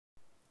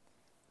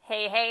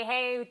Hey, hey,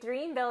 hey,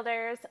 Dream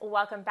Builders.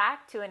 Welcome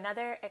back to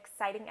another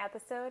exciting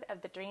episode of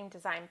the Dream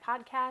Design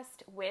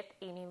Podcast with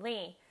Amy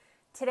Lee.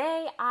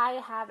 Today, I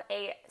have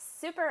a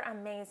super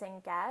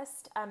amazing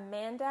guest.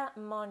 Amanda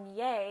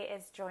Monnier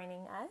is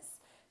joining us.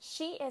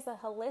 She is a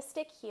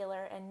holistic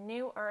healer and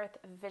New Earth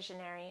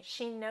visionary.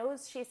 She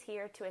knows she's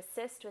here to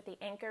assist with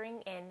the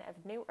anchoring in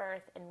of New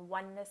Earth and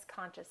oneness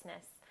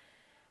consciousness.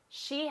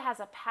 She has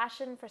a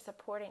passion for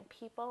supporting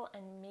people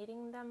and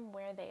meeting them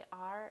where they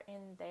are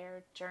in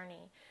their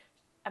journey.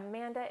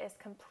 Amanda is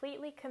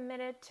completely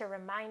committed to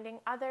reminding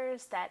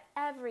others that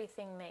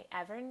everything they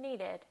ever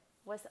needed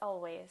was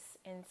always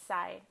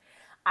inside.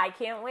 I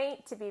can't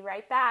wait to be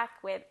right back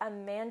with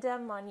Amanda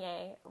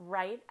Monnier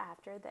right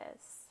after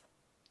this.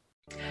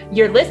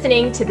 You're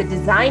listening to the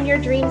Design Your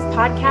Dreams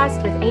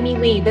podcast with Amy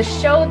Lee, the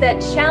show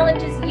that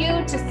challenges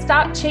you to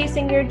stop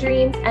chasing your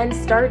dreams and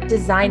start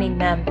designing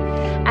them.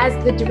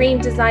 As the dream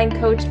design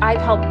coach, I've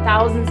helped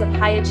thousands of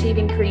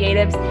high-achieving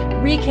creatives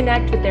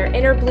reconnect with their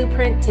inner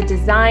blueprint to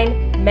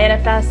design,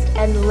 manifest,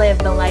 and live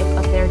the life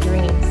of their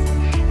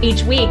dreams.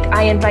 Each week,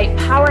 I invite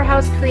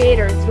powerhouse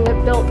creators who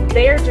have built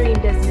their dream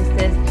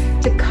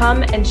businesses to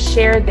come and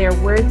share their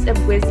words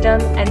of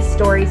wisdom and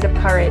stories of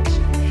courage.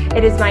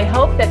 It is my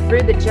hope that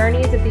through the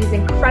journeys of these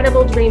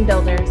incredible dream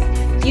builders,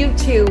 you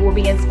too will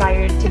be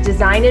inspired to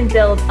design and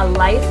build a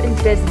life and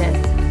business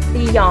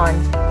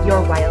beyond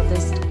your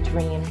wildest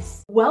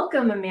dreams.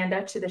 Welcome,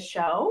 Amanda, to the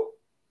show.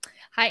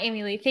 Hi,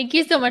 Amy Lee. Thank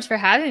you so much for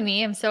having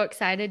me. I'm so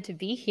excited to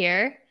be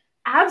here.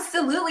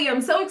 Absolutely.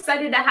 I'm so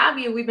excited to have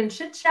you. We've been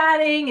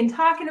chit-chatting and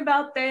talking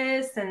about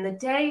this, and the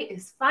day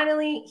is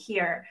finally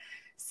here.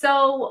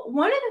 So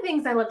one of the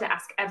things I love to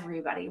ask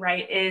everybody,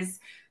 right, is,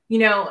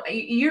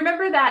 you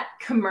remember that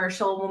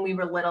commercial when we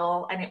were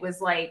little and it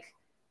was like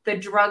the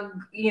drug,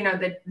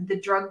 the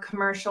drug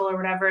commercial or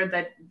whatever,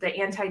 the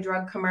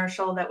anti-drug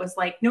commercial that was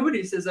like,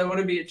 nobody says I want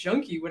to be a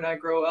junkie when I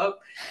grow up.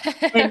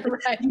 And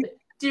Right.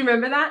 Do you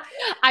remember that?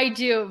 I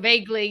do,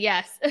 vaguely,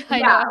 yes.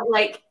 I know. know.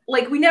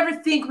 Like we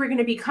never think we're going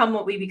to become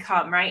what we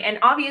become, right? And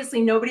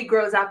obviously nobody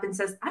grows up and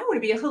says, I want to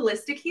be a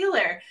holistic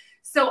healer.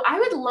 So I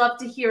would love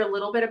to hear a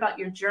little bit about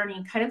your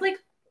journey, kind of like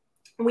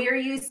where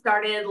you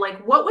started,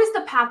 like what was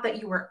the path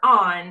that you were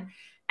on,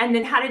 and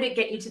then how did it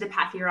get you to the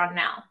path you're on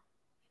now?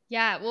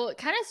 Yeah, well, it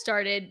kind of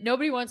started.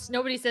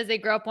 Nobody says they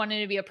grow up wanting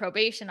to be a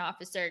probation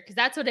officer, because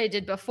that's what I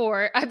did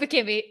before I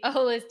became a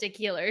holistic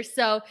healer.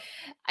 So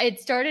it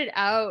started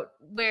out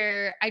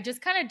where I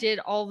just kind of did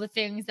all the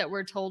things that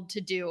we're told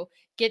to do.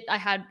 I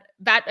had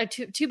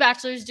two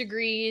bachelor's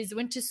degrees,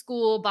 went to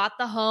school, bought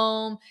the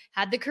home,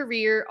 had the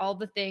career, all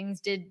the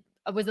things,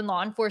 was in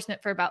law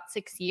enforcement for about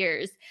 6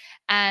 years.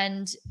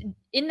 And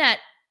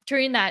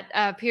during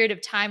that period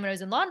of time when I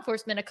was in law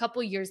enforcement, a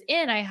couple years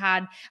in, I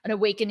had an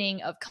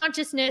awakening of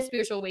consciousness,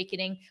 spiritual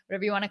awakening,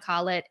 whatever you want to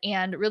call it,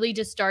 and really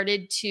just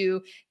started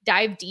to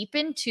dive deep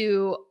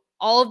into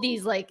all of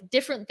these like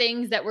different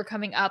things that were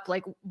coming up.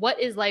 Like, what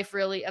is life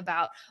really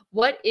about?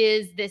 What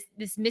is this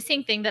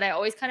missing thing that I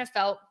always kind of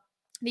felt?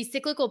 These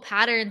cyclical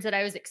patterns that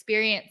I was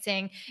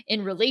experiencing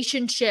in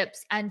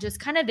relationships, and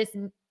just kind of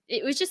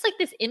it was just like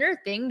this inner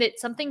thing that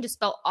something just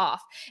felt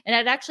off. And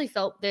I'd actually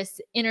felt this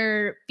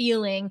inner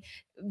feeling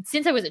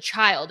since I was a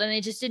child, and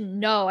I just didn't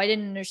know. I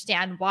didn't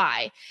understand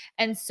why.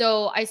 And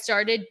so I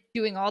started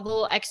doing all the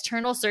little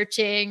external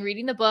searching,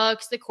 reading the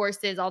books, the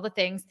courses, all the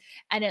things.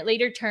 And it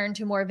later turned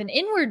to more of an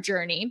inward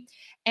journey.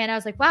 And I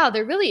was like, wow,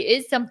 there really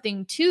is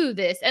something to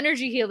this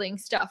energy healing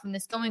stuff and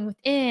this going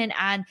within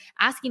and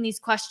asking these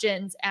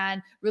questions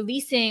and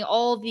releasing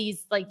all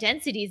these like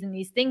densities and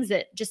these things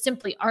that just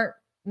simply aren't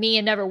me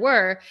and never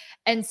were.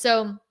 And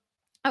so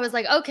I was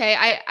like, okay,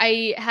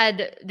 I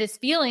had this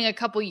feeling a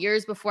couple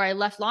years before I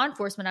left law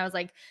enforcement. I was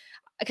like,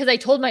 because I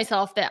told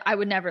myself that I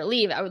would never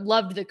leave. I would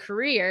love the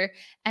career.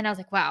 And I was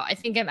like, wow, I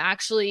think I'm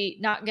actually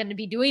not going to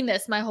be doing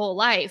this my whole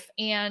life.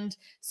 And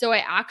so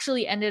I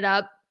actually ended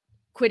up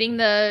quitting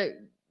the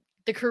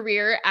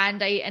career,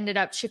 and I ended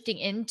up shifting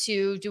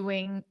into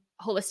doing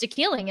holistic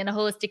healing and a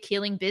holistic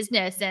healing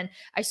business. And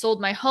I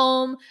sold my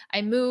home.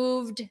 I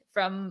moved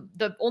from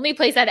the only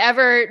place I'd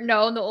ever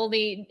known, the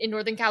only in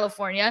Northern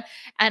California.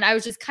 And I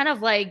was just kind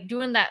of like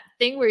doing that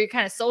thing where you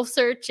kind of soul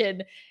search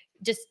and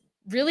just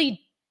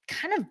really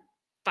kind of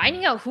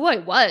finding out who I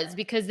was,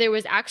 because there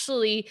was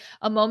actually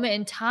a moment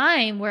in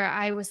time where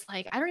I was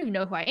like, I don't even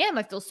know who I am.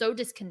 I feel so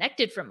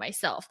disconnected from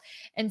myself.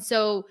 And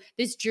so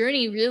this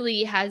journey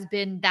really has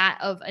been that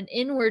of an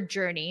inward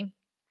journey.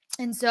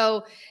 And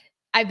so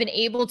I've been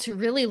able to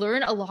really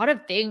learn a lot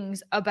of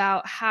things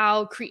about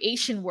how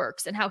creation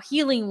works and how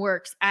healing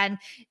works. And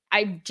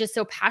I'm just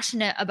so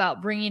passionate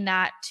about bringing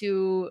that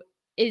to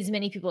as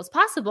many people as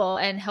possible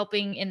and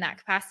helping in that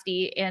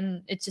capacity.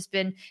 And it's just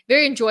been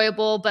very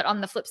enjoyable. But on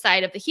the flip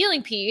side of the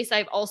healing piece,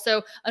 I've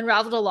also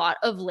unraveled a lot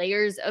of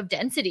layers of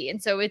density. And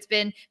so it's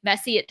been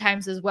messy at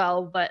times as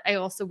well, but I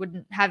also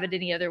wouldn't have it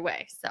any other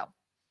way. So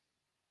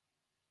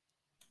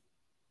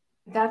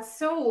that's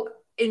so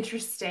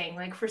interesting.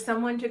 Like for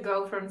someone to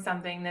go from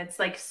something that's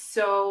like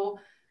so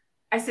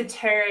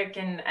esoteric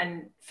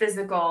and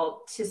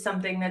physical to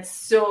something that's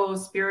so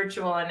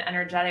spiritual and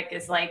energetic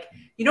is like,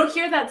 you don't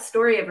hear that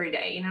story every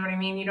day. You know what I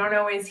mean? You don't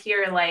always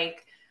hear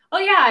like, oh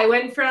yeah, I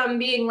went from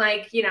being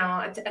like, you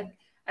know,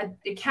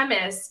 a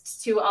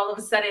chemist to all of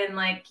a sudden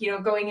like, you know,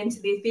 going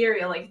into the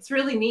ethereal. Like, it's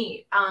really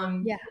neat.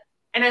 Yeah.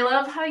 And I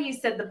love how you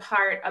said the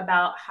part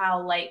about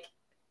how like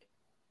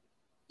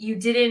you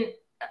didn't,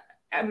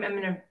 I'm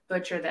going to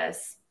butcher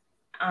this.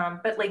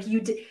 But like you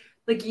did,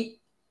 like you,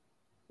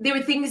 there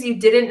were things you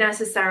didn't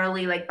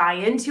necessarily like buy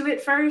into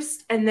at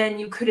first, and then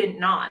you couldn't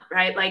not,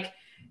 right? Like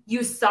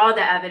you saw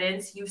the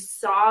evidence, you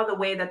saw the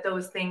way that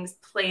those things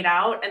played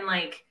out, and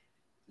like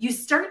you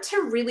start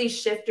to really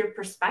shift your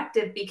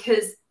perspective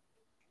because,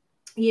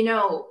 you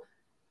know,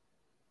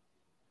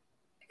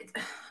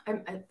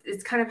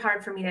 it's kind of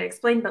hard for me to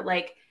explain, but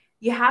like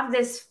you have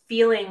this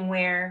feeling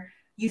where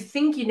you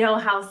think you know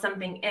how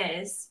something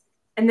is,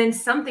 and then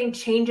something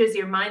changes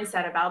your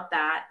mindset about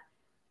that.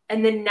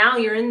 And then now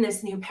you're in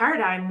this new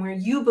paradigm where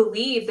you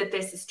believe that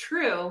this is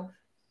true.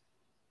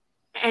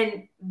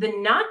 And the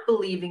not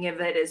believing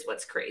of it is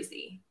what's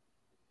crazy.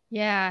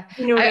 Yeah.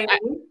 You know what I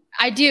mean?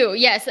 I do.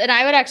 Yes. And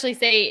I would actually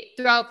say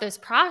throughout this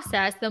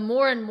process, the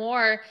more and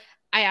more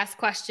I ask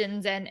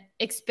questions and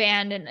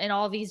expand and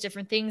all these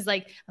different things,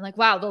 like I'm like,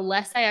 wow, the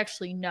less I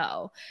actually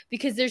know,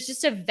 because there's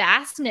just a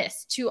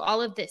vastness to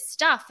all of this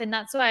stuff. And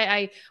that's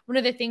why one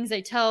of the things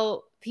I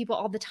tell people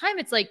all the time,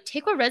 it's like,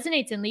 take what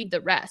resonates and leave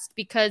the rest,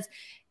 because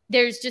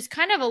there's just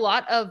kind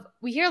of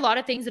we hear a lot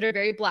of things that are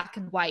very black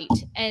and white.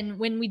 And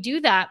when we do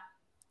that,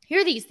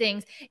 hear these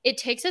things, it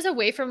takes us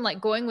away from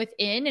like going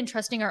within and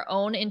trusting our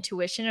own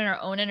intuition and our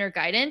own inner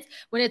guidance,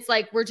 when it's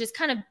like we're just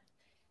kind of,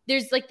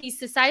 there's like these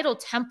societal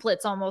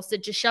templates almost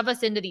that just shove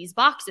us into these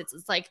boxes.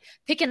 It's like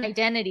pick an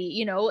identity,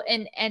 you know,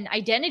 and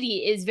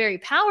identity is very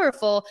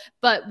powerful,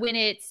 but when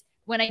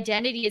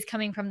identity is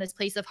coming from this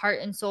place of heart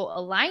and soul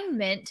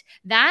alignment,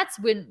 that's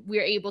when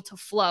we're able to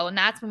flow, and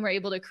that's when we're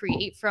able to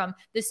create from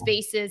the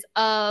spaces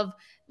of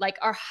like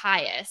our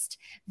highest,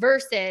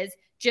 versus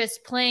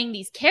just playing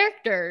these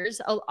characters.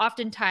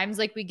 Oftentimes,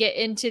 like we get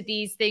into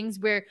these things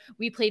where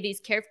we play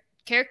these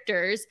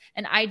characters,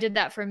 and I did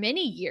that for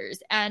many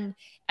years, and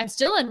I'm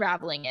still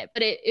unraveling it,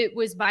 but it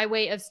was my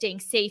way of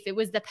staying safe. It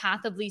was the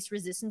path of least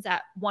resistance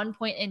at one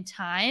point in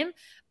time,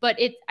 but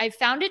I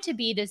found it to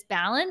be this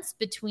balance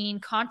between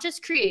conscious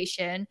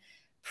creation,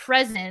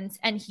 presence,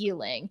 and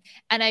healing.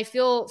 And I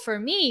feel for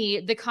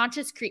me, the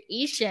conscious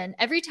creation,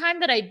 every time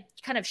that I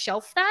kind of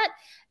shelf that,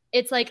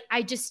 it's like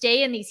I just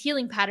stay in these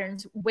healing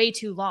patterns way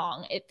too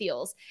long, it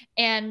feels.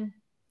 And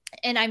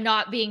I'm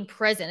not being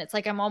present. It's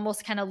like I'm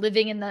almost kind of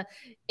living in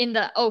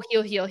the oh,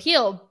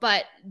 heal.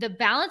 But the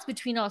balance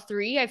between all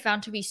three I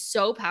found to be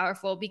so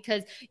powerful,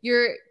 because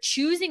you're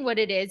choosing what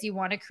it is you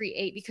want to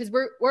create, because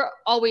we're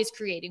always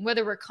creating,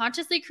 whether we're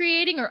consciously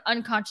creating or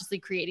unconsciously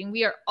creating,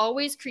 we are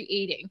always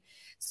creating.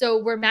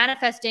 So we're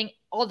manifesting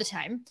all the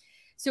time.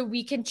 So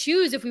we can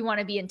choose if we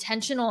want to be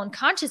intentional and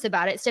conscious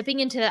about it,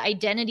 stepping into the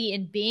identity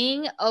and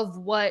being of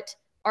what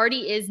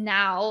already is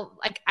now.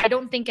 Like, I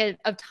don't think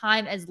of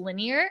time as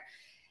linear.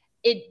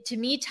 To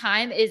me,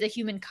 time is a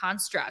human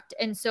construct.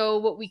 And so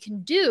what we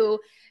can do,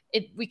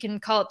 we can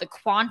call it the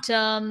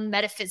quantum,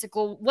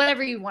 metaphysical,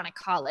 whatever you want to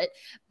call it,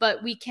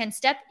 but we can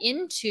step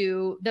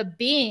into the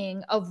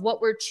being of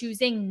what we're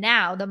choosing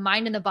now. The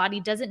mind and the body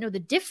doesn't know the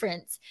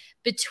difference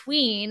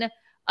between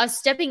us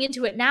stepping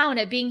into it now and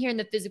it being here in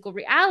the physical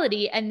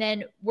reality. And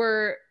then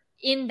we're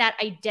in that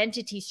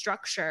identity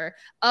structure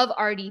of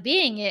already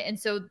being it. And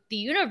so the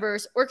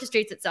universe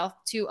orchestrates itself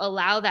to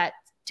allow that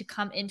to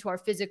come into our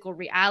physical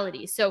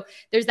reality. So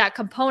there's that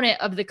component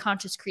of the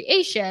conscious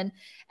creation.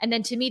 And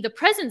then to me, the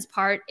presence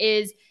part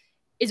is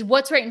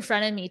what's right in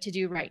front of me to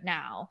do right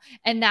now.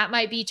 And that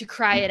might be to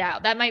cry it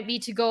out. That might be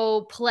to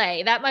go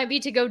play. That might be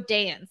to go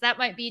dance. That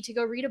might be to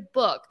go read a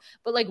book.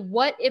 But like,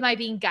 what am I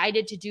being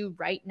guided to do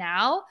right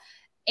now?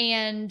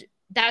 And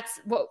that's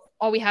what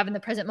all we have in the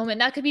present moment.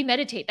 That could be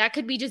meditate. That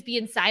could be just be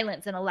in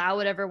silence and allow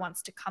whatever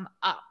wants to come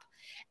up.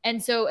 And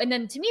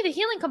then to me, the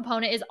healing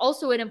component is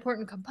also an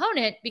important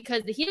component,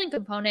 because the healing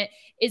component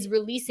is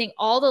releasing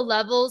all the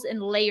levels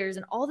and layers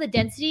and all the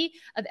density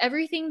of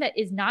everything that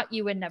is not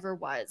you and never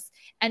was.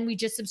 And we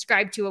just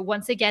subscribe to it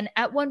once again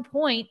at one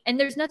point, and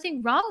there's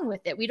nothing wrong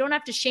with it. We don't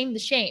have to shame the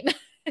shame.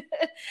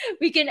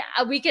 we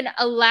can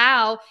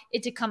allow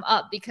it to come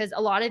up, because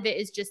a lot of it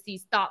is just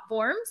these thought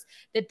forms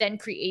that then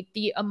create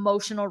the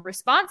emotional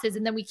responses,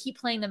 and then we keep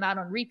playing them out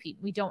on repeat.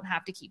 We don't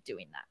have to keep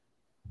doing that.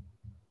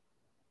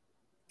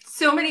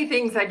 So many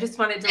things. I just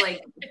wanted to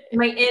like,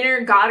 my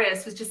inner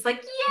goddess was just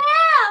like,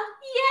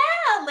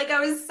 yeah. Like I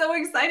was so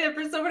excited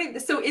for somebody.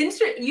 So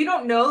you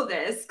don't know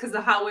this, because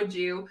how would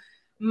you?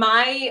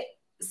 My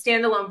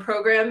standalone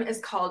program is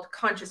called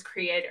Conscious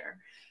Creator.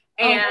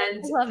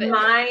 And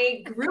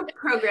my group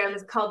program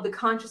is called the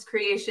Conscious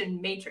Creation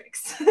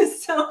Matrix.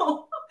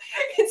 So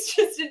it's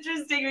just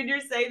interesting when you're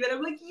saying that.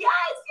 I'm like,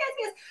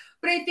 yes.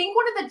 But I think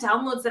one of the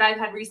downloads that I've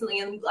had recently,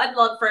 and I'd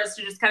love for us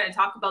to just kind of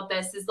talk about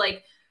this, is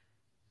like,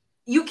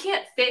 you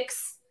can't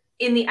fix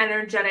in the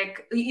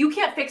energetic, you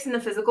can't fix in the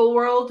physical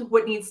world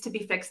what needs to be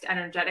fixed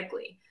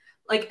energetically.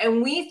 Like,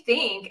 and we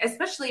think,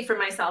 especially for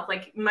myself,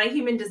 like my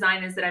human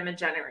design is that I'm a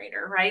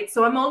generator, right?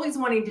 So I'm always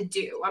wanting to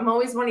do, I'm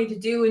always wanting to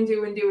do and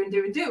do and do and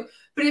do and do.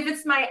 But if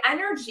it's my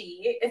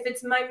energy, if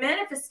it's my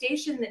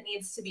manifestation that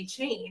needs to be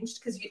changed,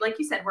 because like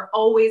you said, we're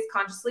always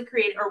consciously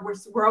creating, or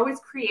we're always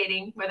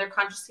creating, whether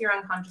consciously or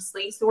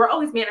unconsciously. So we're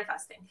always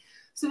manifesting.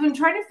 So if I'm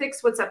trying to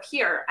fix what's up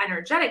here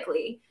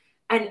energetically,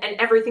 and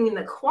everything in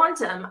the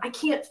quantum, I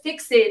can't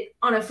fix it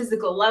on a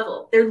physical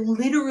level. They're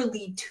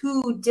literally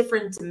two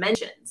different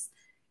dimensions.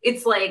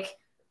 It's like,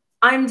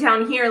 I'm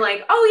down here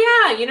like,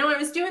 oh yeah, you know, I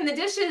was doing the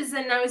dishes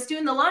and I was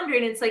doing the laundry,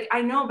 and it's like,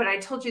 I know, but I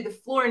told you the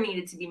floor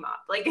needed to be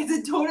mopped. Like,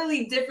 it's a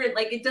totally different,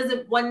 like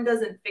one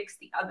doesn't fix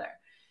the other.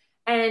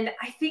 And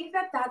I think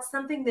that that's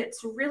something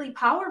that's really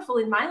powerful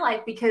in my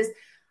life, because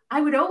I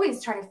would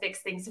always try to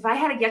fix things. If I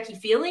had a yucky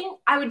feeling,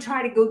 I would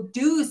try to go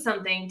do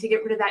something to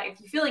get rid of that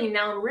yucky feeling. And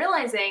now I'm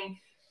realizing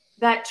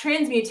that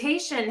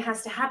transmutation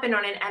has to happen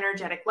on an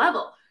energetic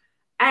level.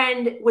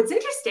 And what's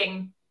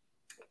interesting,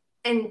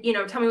 and, you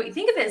know, tell me what you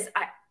think of this,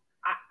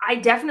 I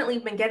definitely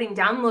been getting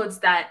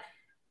downloads that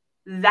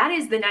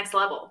is the next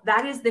level.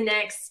 That is the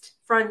next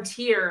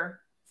frontier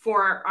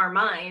for our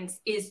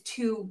minds, is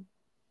to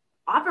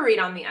operate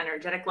on the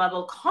energetic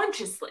level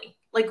consciously.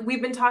 Like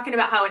we've been talking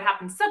about how it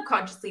happens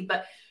subconsciously,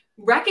 but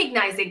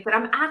recognizing that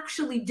I'm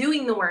actually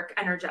doing the work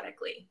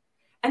energetically.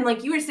 And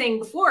like you were saying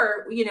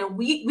before, you know,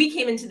 we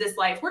came into this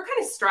life, we're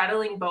kind of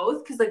straddling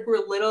both, because like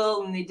we're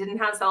little and they didn't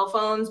have cell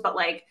phones, but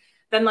like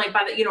then like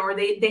by the, you know, or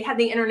they had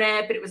the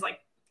internet, but it was like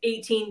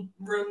 18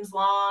 rooms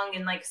long.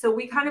 And like, so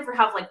we kind of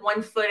have like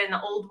one foot in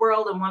the old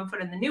world and one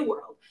foot in the new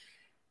world.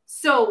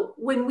 So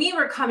when we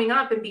were coming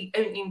up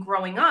and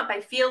growing up,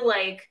 I feel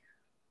like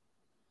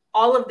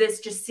all of this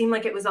just seemed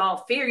like it was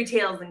all fairy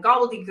tales and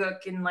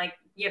gobbledygook, and like,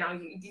 you know,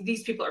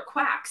 these people are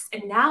quacks.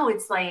 And now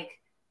it's like,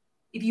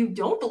 if you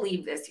don't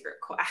believe this, you're a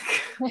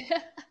quack.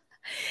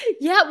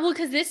 Yeah, well,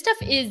 because this stuff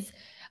is,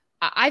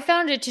 I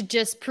found it to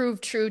just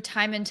prove true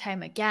time and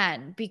time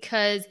again,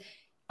 because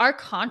our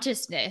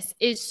consciousness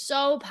is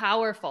so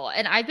powerful.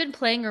 And I've been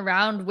playing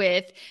around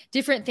with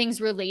different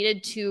things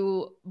related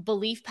to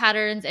belief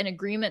patterns and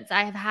agreements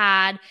I have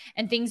had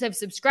and things I've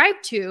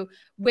subscribed to,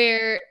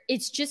 where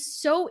it's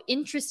just so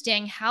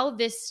interesting how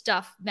this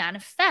stuff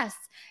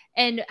manifests,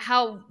 and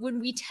how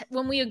when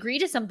we agree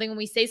to something, when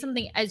we say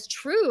something as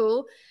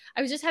true.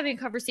 I was just having a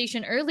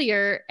conversation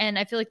earlier, and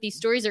I feel like these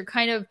stories are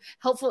kind of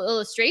helpful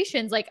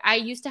illustrations. Like I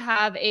used to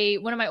have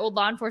one of my old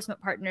law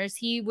enforcement partners.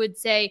 He would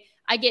say,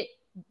 I get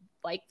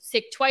like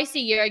sick twice a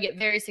year. I get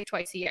very sick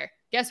twice a year.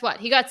 Guess what?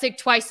 He got sick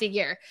twice a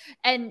year.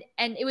 And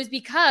it was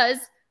because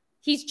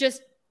he's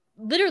just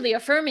literally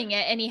affirming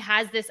it, and he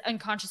has this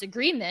unconscious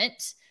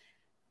agreement,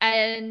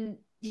 and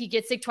he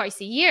gets sick twice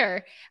a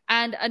year.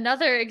 And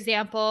another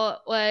example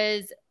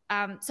was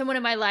someone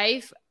in my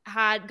life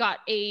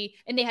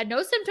and they had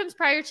no symptoms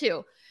prior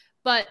to,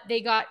 but they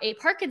got a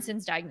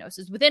Parkinson's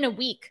diagnosis within a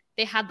week.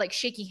 They had like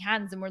shaky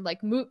hands and were like,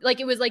 like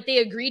it was like they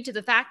agreed to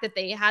the fact that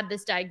they had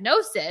this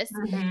diagnosis.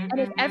 And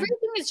if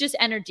everything is just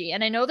energy,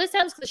 and I know this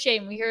sounds cliche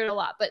and we hear it a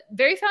lot, but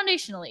very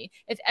foundationally,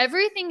 if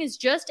everything is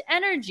just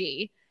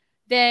energy,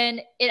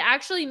 then it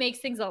actually makes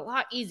things a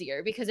lot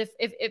easier. Because if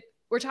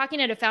we're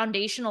talking at a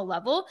foundational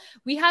level,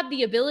 we have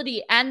the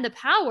ability and the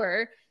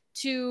power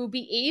to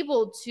be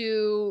able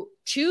to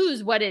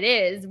choose what it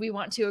is we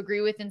want to agree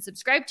with and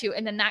subscribe to.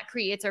 And then that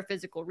creates our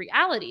physical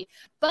reality.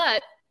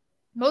 But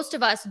most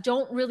of us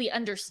don't really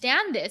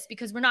understand this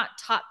because we're not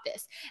taught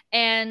this.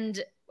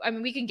 And I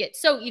mean, we can get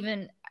so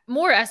even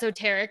more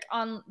esoteric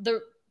on the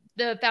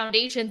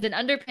foundations and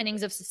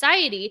underpinnings of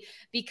society,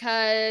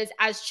 because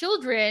as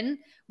children,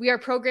 we are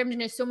programmed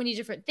into so many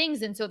different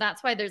things. And so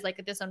that's why there's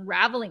like this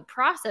unraveling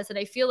process. And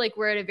I feel like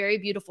we're at a very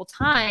beautiful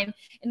time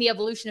in the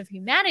evolution of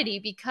humanity,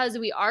 because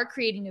we are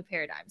creating new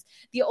paradigms.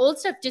 The old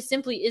stuff just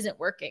simply isn't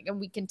working. And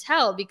we can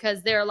tell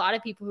because there are a lot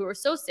of people who are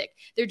so sick.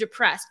 They're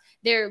depressed.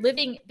 They're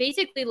living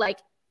basically like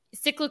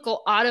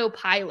cyclical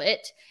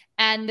autopilot,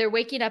 and they're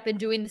waking up and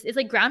doing this. It's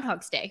like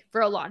Groundhog's Day for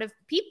a lot of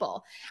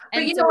people.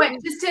 And but you know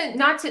what, just to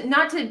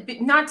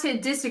not to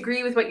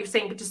disagree with what you're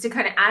saying, but just to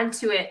kind of add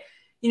to it,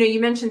 you know,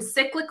 you mentioned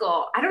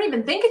cyclical. I don't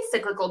even think it's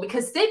cyclical,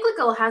 because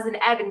cyclical has an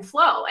ebb and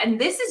flow, and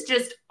this is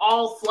just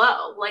all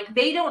flow. Like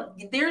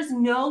there's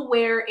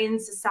nowhere in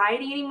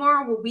society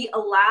anymore where we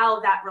allow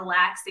that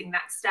relaxing,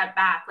 that step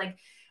back. Like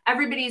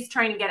everybody's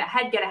trying to get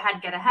ahead.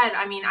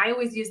 I mean, I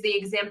always use the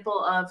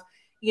example of,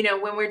 you know,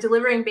 when we're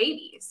delivering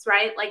babies,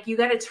 right? Like you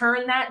got to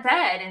turn that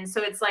bed. And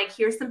so it's like,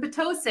 here's some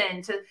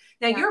Pitocin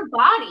your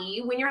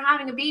body, when you're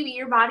having a baby,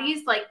 your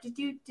body's like,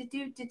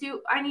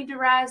 I need to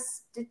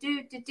rest,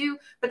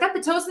 but that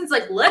Pitocin's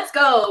like, let's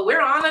go. We're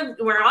on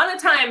a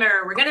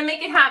timer. We're going to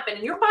make it happen.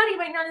 And your body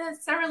might not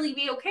necessarily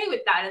be okay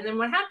with that. And then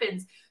what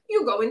happens?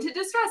 You go into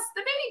distress.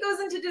 The baby goes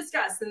into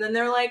distress. And then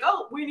they're like,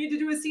 oh, we need to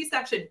do a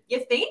C-section.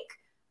 You think?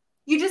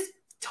 You just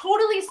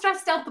totally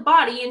stressed out the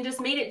body and just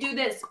made it do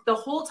this the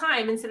whole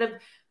time instead of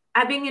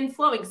ebbing and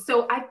flowing.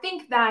 So I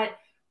think that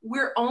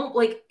we're all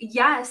like,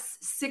 yes,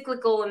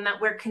 cyclical in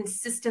that we're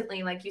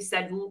consistently, like you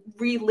said,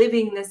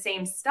 reliving the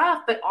same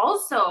stuff, but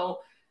also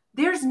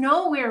there's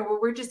nowhere where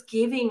we're just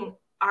giving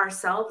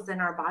ourselves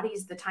and our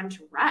bodies the time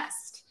to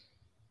rest.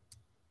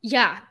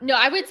 Yeah, no,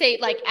 I would say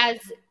like as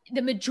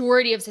the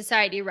majority of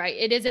society, right?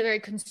 It is a very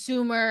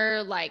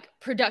consumer, like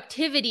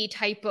productivity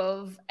type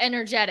of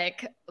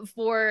energetic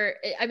for,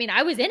 I mean,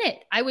 I was in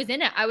it. I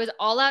was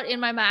all out in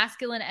my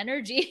masculine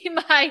energy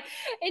my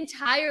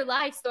entire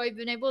life. So I've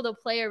been able to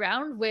play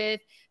around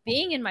with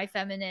being in my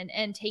feminine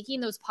and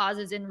taking those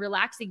pauses and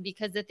relaxing,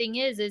 because the thing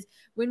is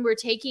when we're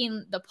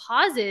taking the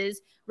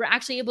pauses, we're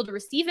actually able to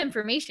receive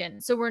information.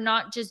 So we're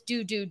not just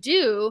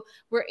do.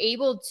 We're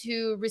able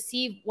to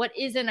receive what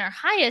is in our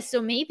highest.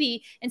 So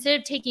maybe instead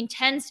of taking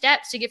 10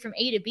 steps to get from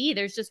A to B,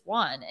 there's just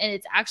one. And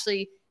it's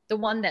actually the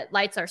one that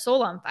lights our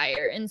soul on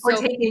fire. And so, or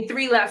taking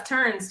 3 left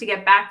turns to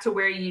get back to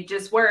where you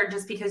just were,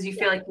 just because you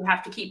feel like you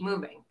have to keep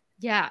moving.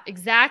 Yeah,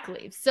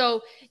 exactly.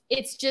 So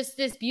it's just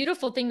this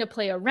beautiful thing to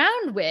play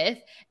around with.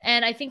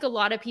 And I think a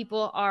lot of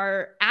people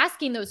are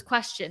asking those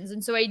questions.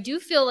 And so I do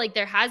feel like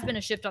there has been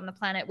a shift on the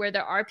planet where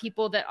there are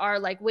people that are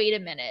like, wait a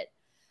minute,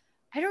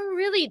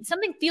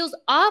 something feels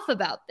off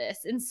about this.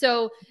 And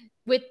so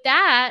with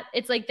that,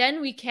 it's like,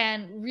 then we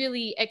can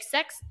really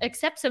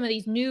accept some of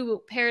these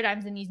new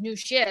paradigms and these new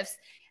shifts,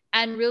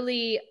 and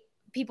really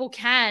people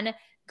can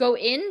go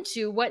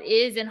into what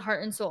is in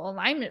heart and soul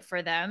alignment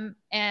for them,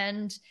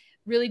 and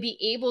really be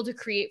able to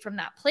create from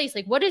that place.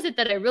 Like, what is it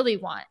that I really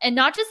want? And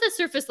not just the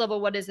surface level,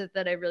 what is it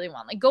that I really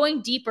want? Like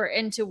going deeper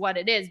into what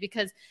it is,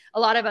 because a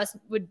lot of us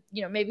would,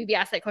 maybe be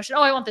asked that question,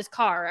 oh, I want this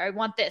car, or I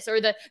want this,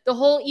 or the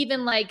whole,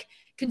 even like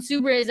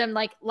consumerism,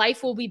 like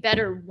life will be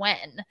better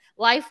when,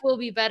 life will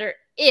be better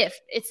if.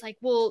 It's like,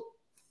 well,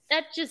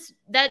 that's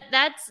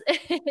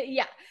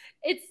yeah,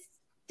 it's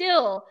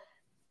still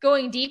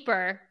going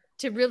deeper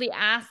to really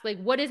ask, like,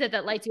 what is it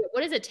that lights you up?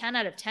 What is a 10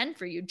 out of 10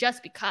 for you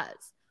just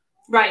because?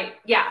 Right.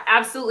 Yeah,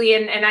 absolutely.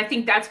 And I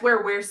think that's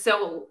where we're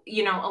so,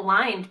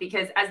 aligned,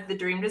 because as the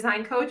dream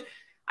design coach,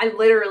 I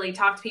literally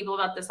talk to people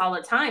about this all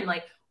the time.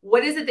 Like,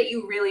 what is it that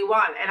you really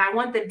want? And I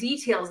want the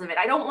details of it.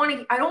 I don't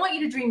want you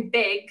to dream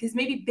big, because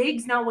maybe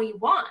big's not what you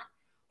want.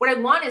 What I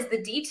want is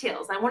the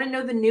details. I want to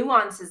know the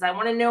nuances. I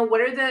want to know,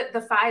 what are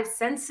the 5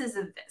 senses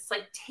of this?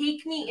 Like,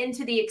 take me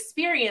into the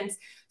experience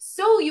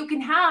so you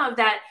can have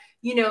that,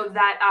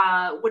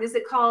 what is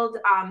it called?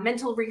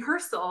 Mental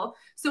rehearsal.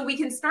 So we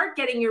can start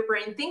getting your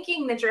brain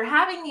thinking that you're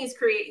having these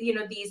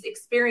these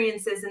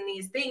experiences and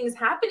these things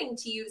happening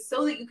to you,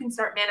 so that you can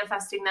start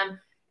manifesting them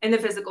in the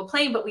physical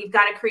plane. But we've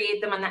got to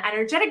create them on the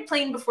energetic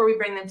plane before we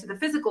bring them to the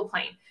physical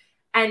plane.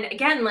 And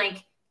again,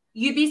 like,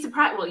 you'd be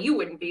surprised. Well, you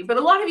wouldn't be, but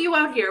a lot of you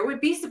out here would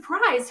be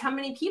surprised how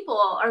many people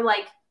are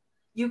like,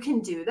 you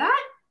can do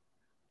that?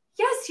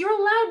 Yes, you're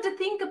allowed to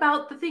think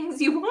about the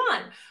things you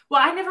want.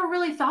 Well, I never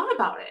really thought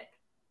about it.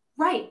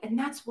 Right. And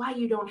that's why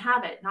you don't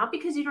have it. Not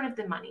because you don't have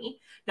the money,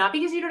 not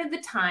because you don't have the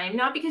time,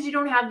 not because you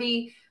don't have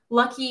the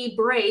lucky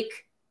break,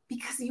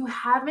 because you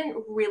haven't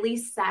really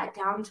sat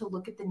down to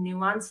look at the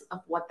nuance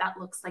of what that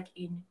looks like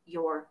in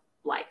your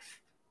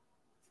life.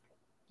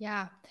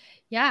 Yeah.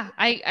 Yeah.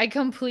 I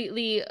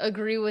completely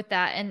agree with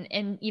that.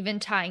 And even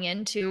tying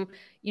into,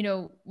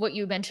 what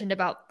you mentioned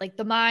about like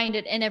the mind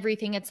and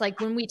everything, it's like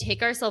when we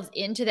take ourselves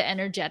into the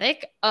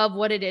energetic of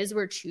what it is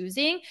we're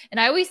choosing. And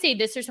I always say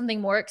this, or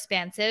something more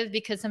expansive,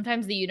 because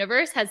sometimes the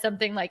universe has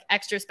something like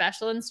extra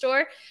special in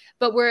store,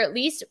 but we're at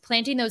least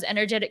planting those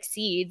energetic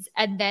seeds,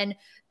 and then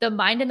the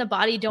mind and the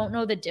body don't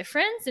know the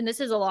difference. And this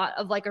is a lot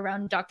of like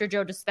around Dr.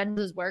 Joe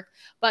Dispenza's work,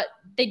 but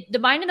the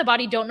mind and the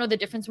body don't know the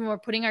difference when we're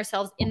putting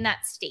ourselves in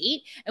that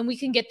state. And we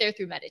can get there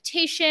through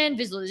meditation,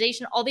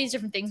 visualization, all these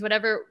different things,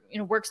 whatever,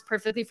 works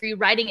perfectly for you,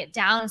 writing it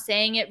down,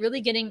 saying it,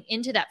 really getting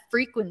into that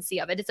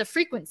frequency of it. It's a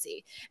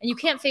frequency, and you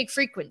can't fake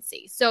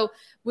frequency. So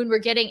when we're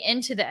getting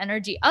into the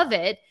energy of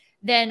it,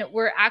 then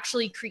we're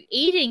actually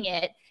creating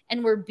it,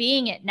 and we're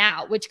being it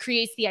now, which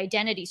creates the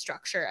identity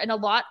structure. And a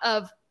lot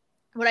of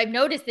what I've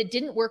noticed that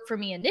didn't work for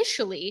me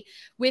initially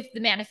with the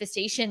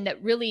manifestation,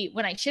 that really,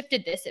 when I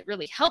shifted this, it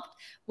really helped,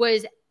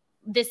 was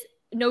this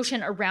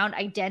notion around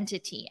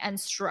identity and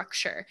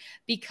structure.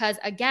 Because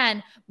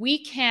again,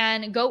 we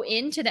can go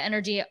into the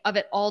energy of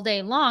it all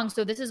day long.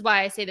 So this is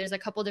why I say there's a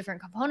couple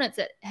different components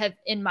that have,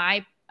 in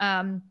my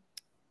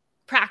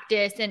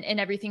practice and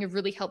everything, have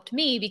really helped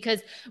me,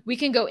 because we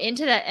can go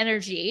into that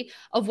energy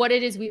of what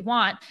it is we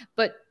want.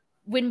 But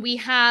when we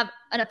have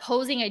an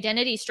opposing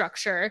identity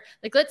structure,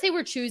 like let's say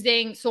we're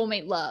choosing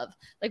soulmate love,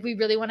 like we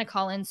really want to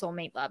call in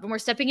soulmate love, and we're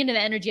stepping into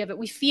the energy of it,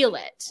 we feel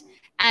it,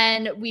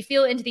 and we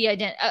feel into the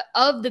identity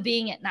of the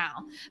being it now.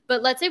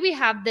 But let's say we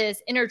have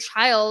this inner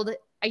child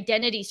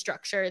identity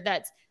structure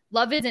that's,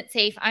 love isn't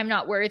safe, I'm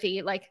not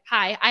worthy. Like,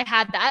 hi, I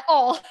had that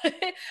all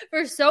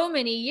for so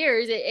many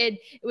years. It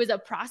was a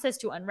process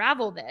to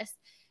unravel this.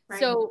 Right.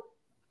 So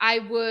I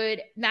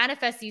would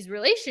manifest these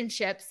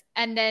relationships,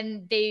 and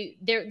then the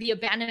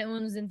abandonment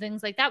wounds and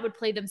things like that would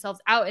play themselves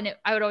out. And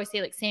I would always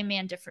say, like, same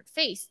man, different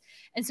face.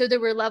 And so there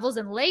were levels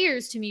and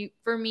layers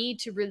for me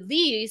to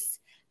release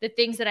the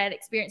things that I had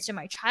experienced in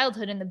my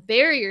childhood and the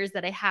barriers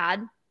that I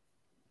had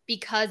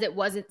because it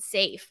wasn't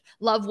safe.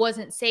 Love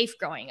wasn't safe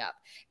growing up.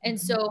 And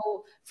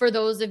so for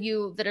those of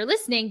you that are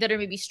listening that are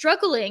maybe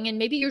struggling and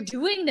maybe you're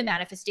doing the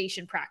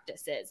manifestation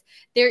practices,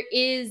 there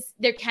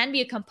can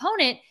be a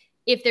component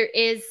if there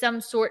is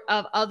some sort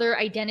of other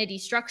identity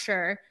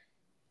structure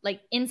like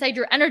inside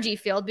your energy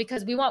field,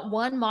 because we want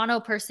one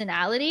mono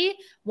personality,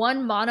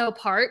 one mono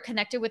part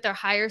connected with our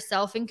higher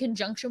self in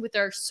conjunction with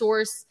our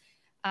source,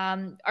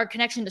 our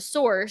connection to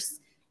source,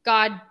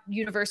 God,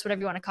 universe, whatever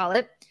you want to call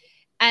it.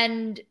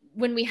 And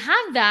when we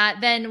have that,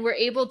 then we're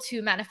able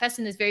to manifest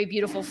in this very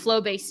beautiful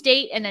flow-based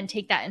state and then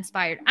take that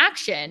inspired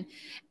action.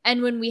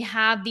 And when we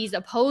have these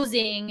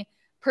opposing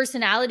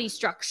personality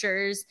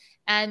structures,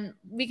 and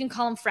we can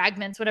call them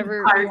fragments, whatever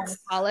you want to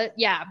call it.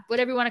 Yeah,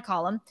 whatever you want to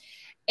call them.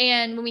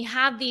 And when we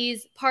have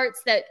these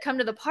parts that come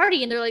to the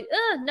party and they're like,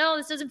 no,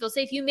 this doesn't feel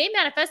safe. You may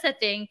manifest that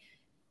thing,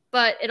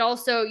 but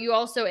you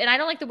also, and I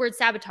don't like the word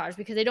sabotage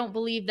because I don't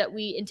believe that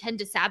we intend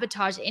to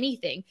sabotage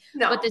anything.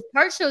 No. But this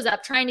part shows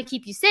up trying to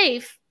keep you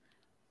safe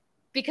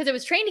because it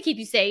was trained to keep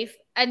you safe.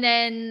 And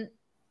then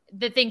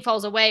the thing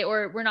falls away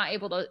or we're not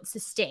able to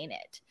sustain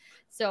it.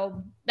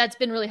 So that's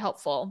been really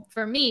helpful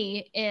for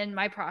me in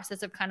my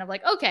process of kind of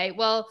like, okay,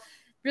 well,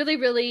 really,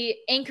 really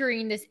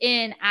anchoring this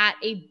in at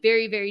a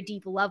very, very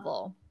deep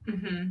level.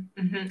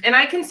 And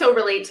I can so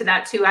relate to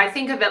that too. I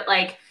think of it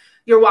like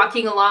you're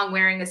walking along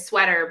wearing a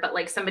sweater, but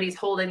like somebody's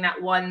holding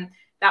that one,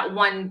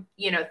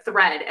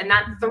 thread. And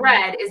that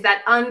thread is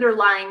that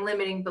underlying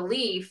limiting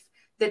belief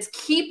that's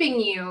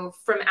keeping you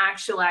from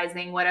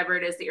actualizing whatever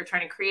it is that you're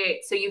trying to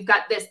create. So you've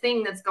got this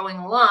thing that's going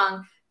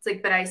along. It's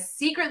like, but I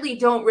secretly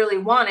don't really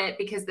want it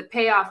because the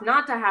payoff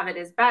not to have it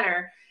is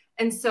better.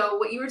 And so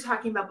what you were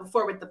talking about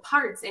before with the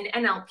parts in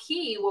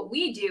NLP, what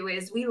we do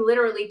is we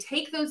literally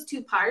take those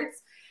two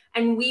parts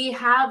and we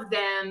have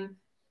them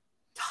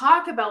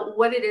talk about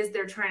what it is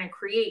they're trying to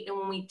create. And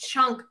when we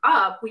chunk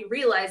up, we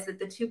realize that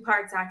the two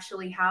parts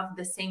actually have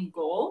the same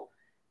goal,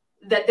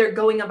 that they're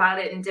going about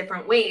it in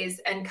different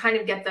ways and kind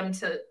of get them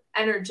to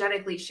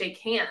energetically shake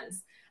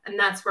hands. And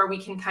that's where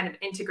we can kind of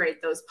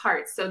integrate those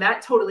parts. So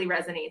that totally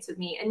resonates with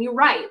me. And you're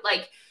right.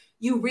 Like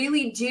you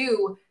really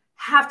do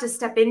have to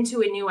step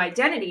into a new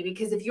identity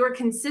because if you're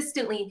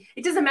consistently,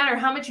 it doesn't matter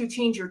how much you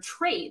change your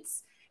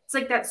traits. It's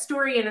like that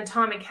story in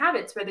Atomic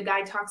Habits where the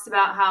guy talks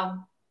about how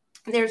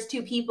there's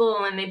two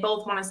people and they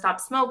both want to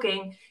stop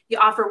smoking. You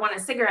offer one a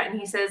cigarette and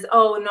he says,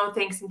 oh, no,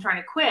 thanks, I'm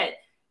trying to quit.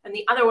 And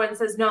the other one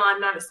says, no,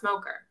 I'm not a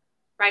smoker,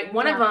 right?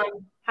 One of them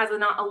has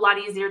a lot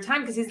easier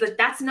time because he's like,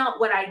 that's not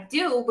what I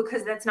do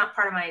because that's not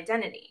part of my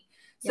identity.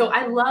 So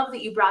I love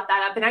that you brought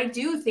that up. And I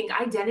do think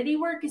identity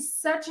work is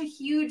such a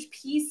huge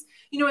piece,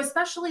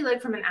 especially like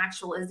from an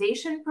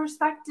actualization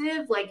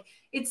perspective, like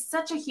it's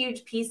such a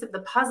huge piece of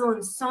the puzzle.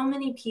 And so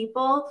many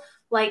people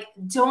like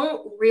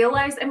don't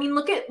realize, I mean,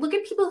 look at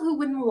people who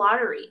win the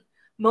lottery.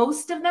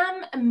 Most of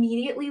them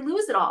immediately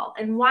lose it all.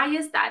 And why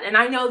is that? And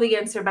I know the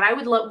answer, but I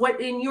would love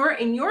what in your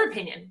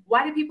opinion,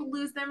 why do people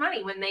lose their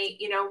money when they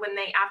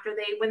after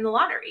they win the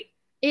lottery?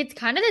 It's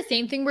kind of the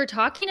same thing we're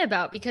talking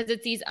about because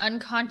it's these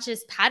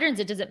unconscious patterns.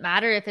 It doesn't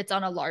matter if it's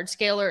on a large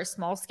scale or a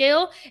small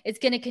scale, it's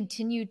going to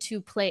continue to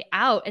play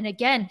out. And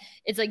again,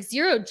 it's like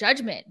zero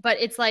judgment, but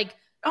it's like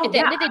at the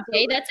end of the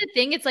day, that's the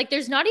thing. It's like,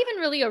 there's not even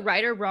really a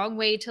right or wrong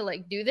way to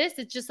like do this.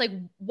 It's just like,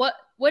 what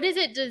is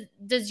it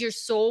does your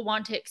soul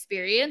want to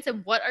experience?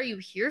 And what are you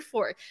here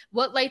for?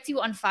 What lights you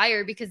on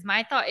fire? Because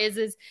my thought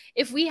is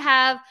if we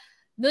have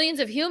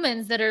millions of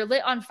humans that are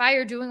lit on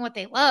fire doing what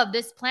they love,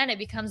 this planet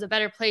becomes a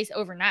better place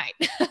overnight.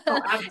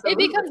 It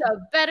becomes a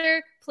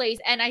better place.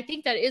 And I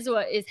think that is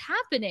what is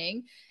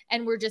happening.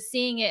 And we're just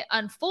seeing it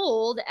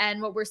unfold.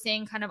 And what we're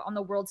seeing kind of on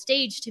the world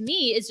stage to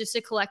me is just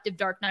a collective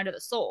dark night of the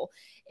soul.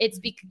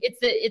 It's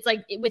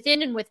like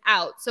within and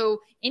without.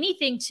 So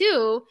anything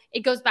too,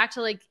 it goes back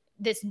to like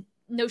this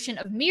notion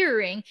of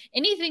mirroring.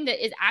 Anything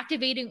that is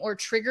activating or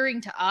triggering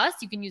to us,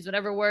 you can use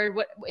whatever word,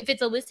 if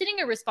it's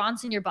eliciting a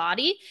response in your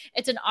body,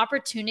 it's an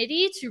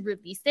opportunity to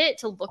release it,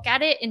 to look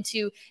at it,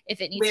 into if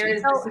it needs to be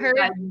felt, heard,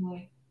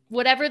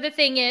 whatever the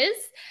thing is,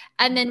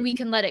 and then we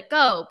can let it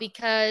go.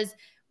 Because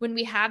when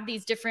we have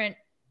these different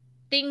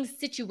things,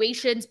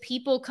 situations,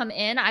 people come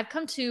in, I've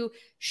come to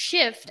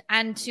shift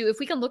and to, if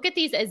we can look at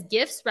these as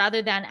gifts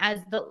rather than as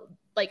the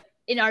like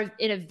in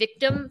a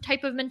victim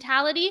type of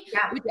mentality.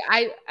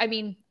 I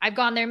mean, I've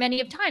gone there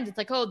many of times. It's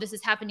like, oh, this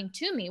is happening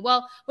to me.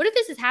 Well, what if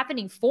this is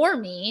happening for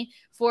me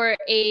for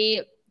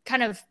a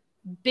kind of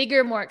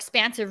bigger, more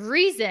expansive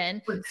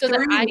reason? So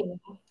that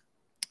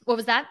what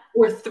was that?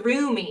 Or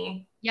through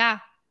me. Yeah.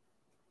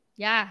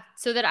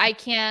 So that I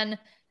can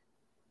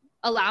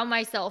allow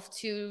myself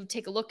to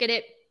take a look at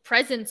it,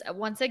 presence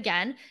once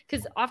again,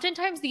 because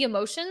oftentimes the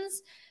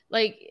emotions,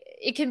 like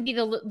it can be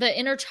the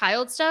inner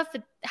child stuff.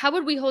 How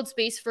would we hold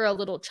space for a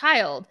little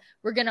child?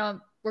 We're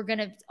gonna,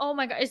 oh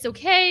my God, it's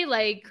okay.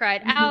 Like cry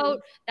it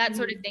out, that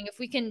sort of thing. If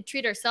we can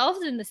treat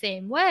ourselves in the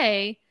same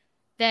way,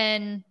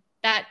 then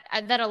that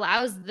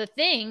allows the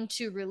thing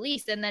to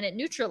release and then it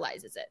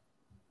neutralizes it.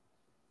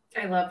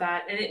 I love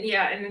that. And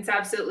and it's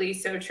absolutely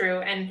so true.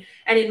 And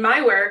in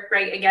my work,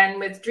 right, again,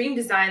 with dream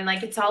design,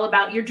 like it's all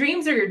about your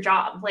dreams are your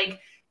job. Like,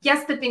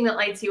 yes, the thing that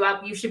lights you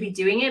up, you should be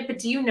doing it, but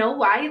do you know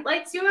why it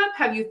lights you up?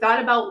 Have you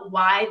thought about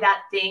why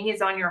that thing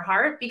is on your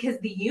heart? Because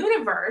the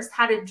universe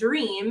had a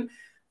dream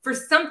for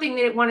something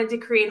that it wanted to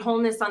create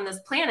wholeness on this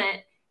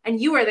planet, and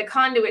you are the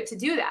conduit to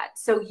do that.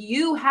 So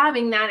you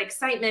having that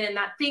excitement and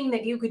that thing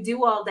that you could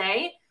do all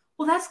day,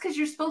 well, that's because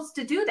you're supposed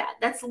to do that.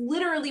 That's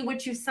literally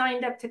what you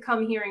signed up to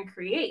come here and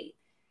create.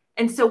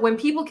 And so when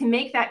people can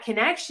make that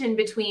connection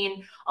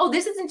between, oh,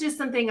 this isn't just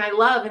something I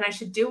love and I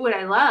should do what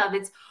I love.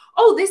 It's,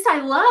 oh, this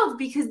I love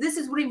because this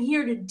is what I'm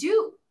here to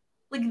do.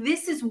 Like,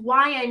 this is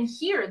why I'm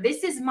here.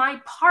 This is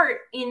my part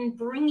in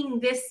bringing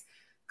this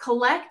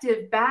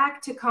collective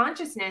back to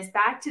consciousness,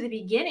 back to the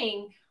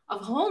beginning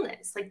of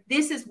wholeness. Like,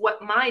 this is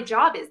what my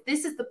job is.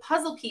 This is the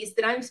puzzle piece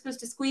that I'm supposed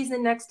to squeeze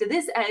in next to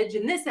this edge,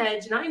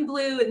 and I'm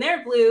blue and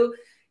they're blue.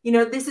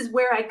 This is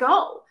where I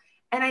go.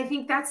 And I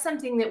think that's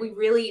something that we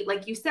really,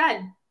 like you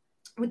said,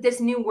 with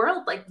this new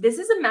world, like, this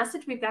is a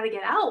message we've got to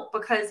get out,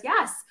 because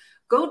yes,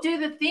 go do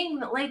the thing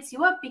that lights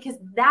you up, because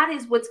that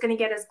is what's going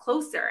to get us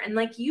closer. And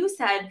like you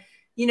said,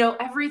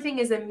 everything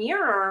is a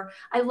mirror.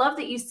 I love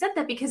that you said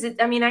that, because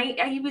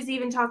I was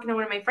even talking to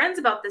one of my friends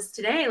about this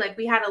today. Like,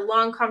 we had a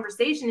long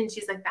conversation and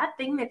she's like, that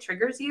thing that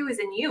triggers you is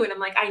in you. And I'm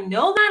like, I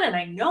know that. And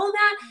I know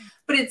that.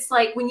 But it's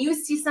like, when you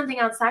see something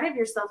outside of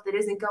yourself that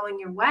isn't going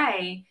your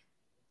way,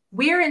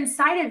 where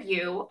inside of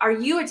you are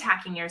you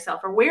attacking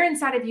yourself? Or where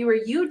inside of you are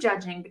you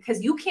judging?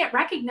 Because you can't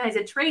recognize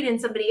a trait in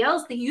somebody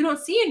else that you don't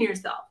see in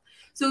yourself.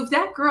 So if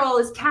that girl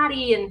is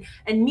catty and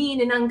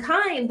mean and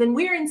unkind, then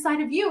where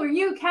inside of you are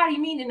you catty,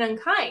 mean, and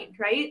unkind,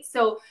 right?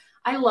 So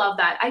I love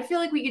that. I feel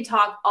like we could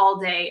talk all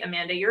day,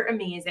 Amanda. You're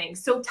amazing.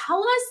 So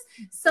tell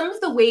us some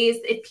of the ways,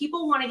 if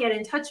people want to get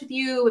in touch with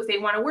you, if they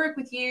want to work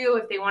with you,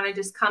 if they want to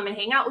just come and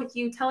hang out with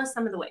you, tell us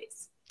some of the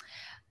ways.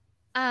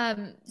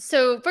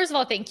 So first of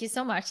all, thank you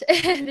so much.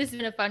 This has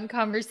been a fun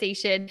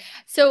conversation.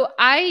 So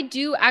I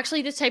do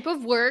actually this type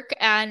of work,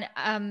 and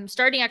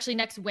starting actually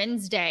next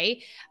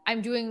Wednesday,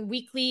 I'm doing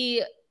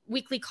weekly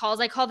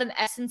calls. I call them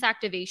essence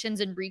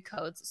activations and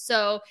recodes.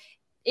 So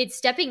it's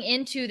stepping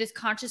into this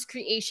conscious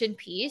creation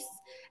piece,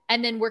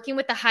 and then working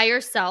with the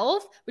higher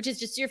self, which is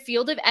just your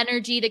field of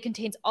energy that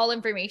contains all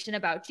information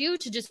about you,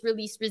 to just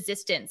release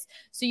resistance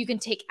so you can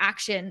take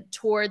action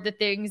toward the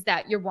things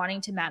that you're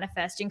wanting to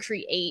manifest and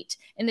create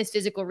in this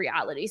physical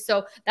reality.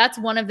 So that's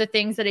one of the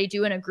things that I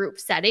do in a group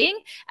setting.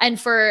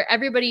 And for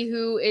everybody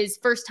who is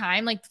first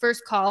time, like, the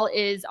first call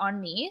is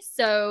on me.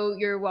 So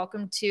you're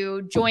welcome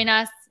to join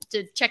us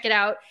to check it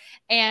out.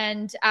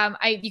 And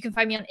you can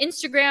find me on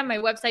Instagram, my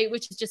website,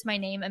 which is just my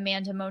name,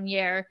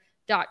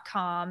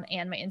 AmandaMonnier.com,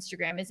 and my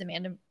Instagram is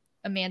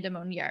Amanda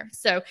Monnier.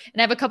 So, and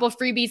I have a couple of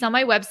freebies on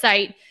my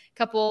website,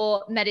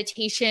 couple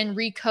meditation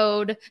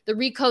recode. The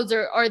recodes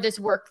are this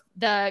work,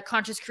 the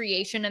conscious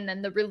creation, and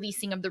then the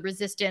releasing of the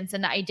resistance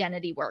and the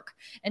identity work.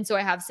 And so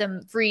I have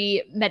some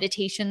free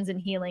meditations and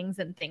healings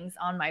and things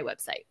on my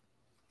website.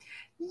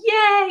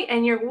 Yay!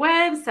 And your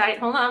website,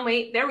 hold on,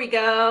 wait, there we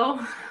go.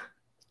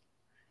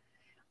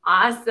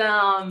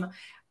 Awesome.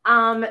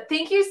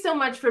 Thank you so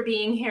much for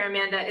being here,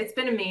 Amanda. It's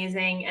been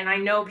amazing. And I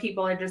know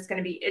people are just going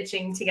to be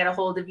itching to get a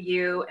hold of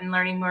you and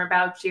learning more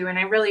about you. And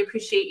I really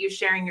appreciate you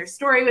sharing your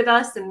story with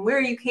us and where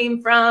you came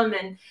from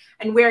and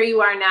where you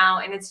are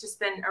now. And it's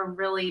just been a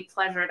really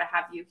pleasure to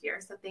have you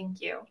here. So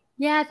thank you.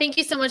 Yeah. Thank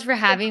you so much for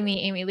having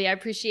me, Amy Lee. I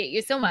appreciate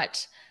you so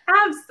much.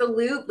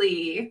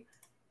 Absolutely.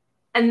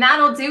 And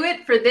that'll do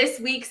it for this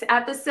week's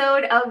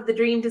episode of the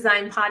Dream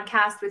Design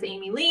Podcast with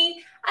Amy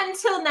Lee.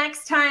 Until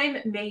next time,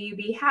 may you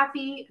be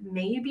happy,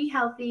 may you be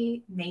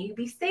healthy, may you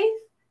be safe,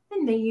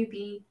 and may you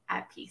be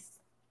at peace.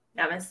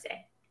 Namaste.